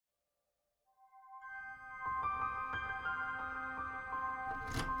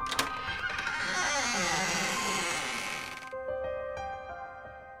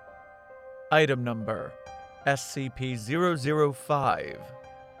Item Number SCP-005.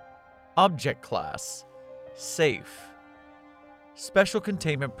 Object Class Safe. Special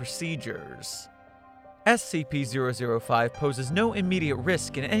Containment Procedures. SCP-005 poses no immediate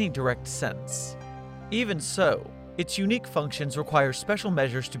risk in any direct sense. Even so, its unique functions require special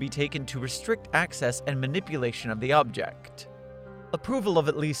measures to be taken to restrict access and manipulation of the object. Approval of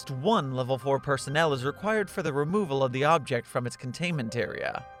at least one Level 4 personnel is required for the removal of the object from its containment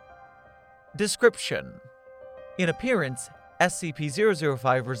area. Description: in appearance,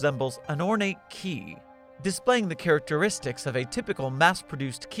 SCP-005 resembles an ornate key, displaying the characteristics of a typical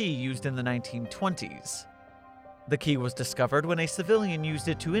mass-produced key used in the 1920s. The key was discovered when a civilian used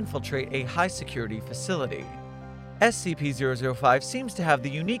it to infiltrate a high-security facility. SCP-005 seems to have the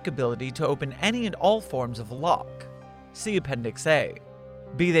unique ability to open any and all forms of lock. See Appendix A.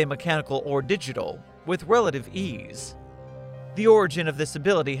 Be they mechanical or digital, with relative ease. The origin of this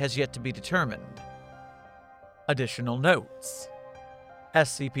ability has yet to be determined. Additional notes: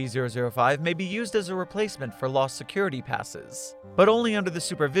 SCP-005 may be used as a replacement for lost security passes, but only under the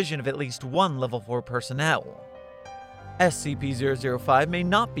supervision of at least one Level 4 personnel. SCP-005 may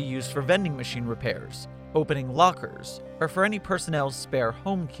not be used for vending machine repairs, opening lockers, or for any personnel's spare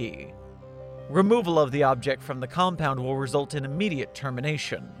home key. Removal of the object from the compound will result in immediate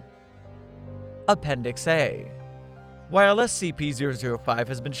termination. Appendix A. While SCP-005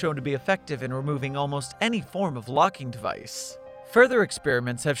 has been shown to be effective in removing almost any form of locking device, further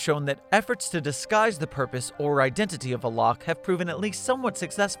experiments have shown that efforts to disguise the purpose or identity of a lock have proven at least somewhat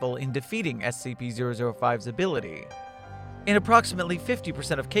successful in defeating SCP-005's ability. In approximately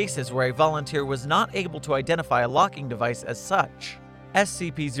 50% of cases where a volunteer was not able to identify a locking device as such,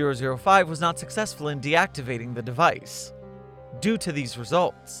 SCP-005 was not successful in deactivating the device. Due to these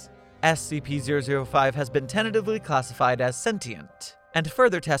results, SCP-005 has been tentatively classified as sentient, and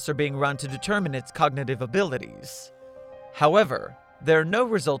further tests are being run to determine its cognitive abilities. However, there are no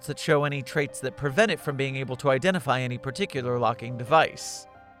results that show any traits that prevent it from being able to identify any particular locking device,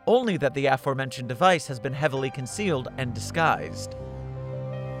 only that the aforementioned device has been heavily concealed and disguised.